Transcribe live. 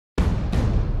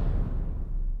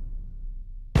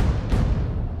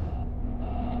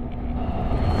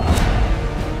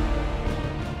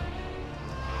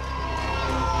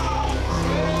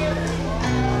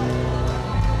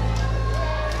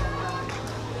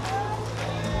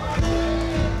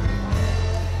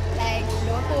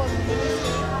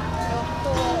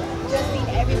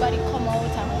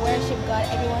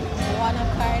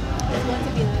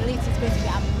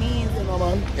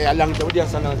a long time. We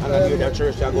just announced that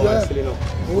church to go and still, you know.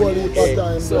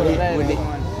 So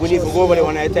we need to go over there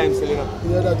one at a time still, you know.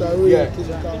 Yeah, that's a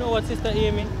real You know what, Sister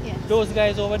Amy? Yes. Those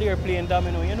guys over there playing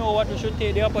domino, you know what, we should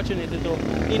take the opportunity to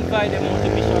invite them out to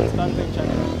Missions Convention.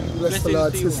 Bless the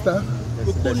Lord, sister.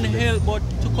 We couldn't help but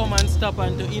to come and stop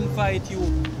and to invite you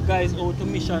guys out to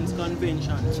Missions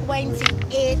Convention.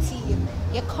 2018.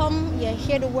 You come, you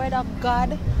hear the word of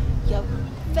God, you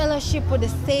fellowship with the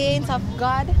saints of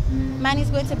God. Man, it's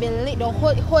going to be lit. The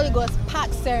Holy Ghost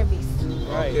packed service.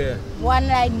 Right. Yeah. One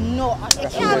like no. You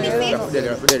can't miss it. Come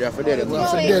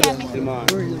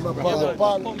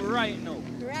right now.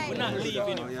 Right. We're not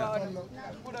leaving it.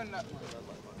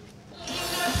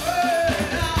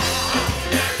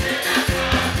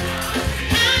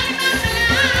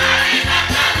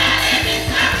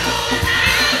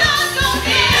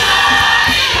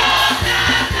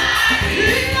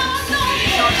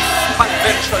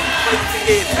 Convention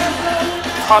 2018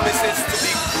 promises to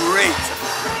be great.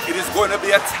 It is going to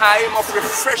be a time of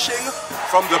refreshing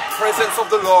from the presence of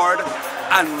the Lord,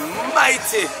 and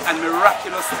mighty and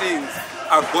miraculous things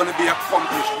are going to be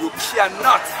accomplished. You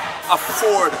cannot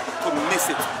afford to miss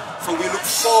it. So we look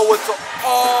forward to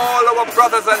all our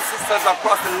brothers and sisters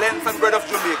across the length and breadth of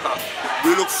Jamaica.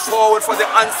 We look forward for the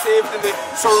unsaved in the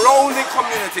surrounding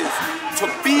communities to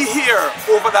be here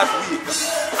over that week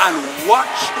and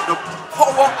watch the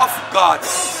power of God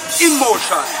in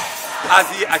motion as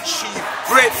He achieves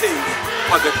great things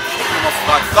for the kingdom of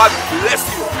God. God bless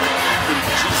you in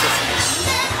Jesus' name.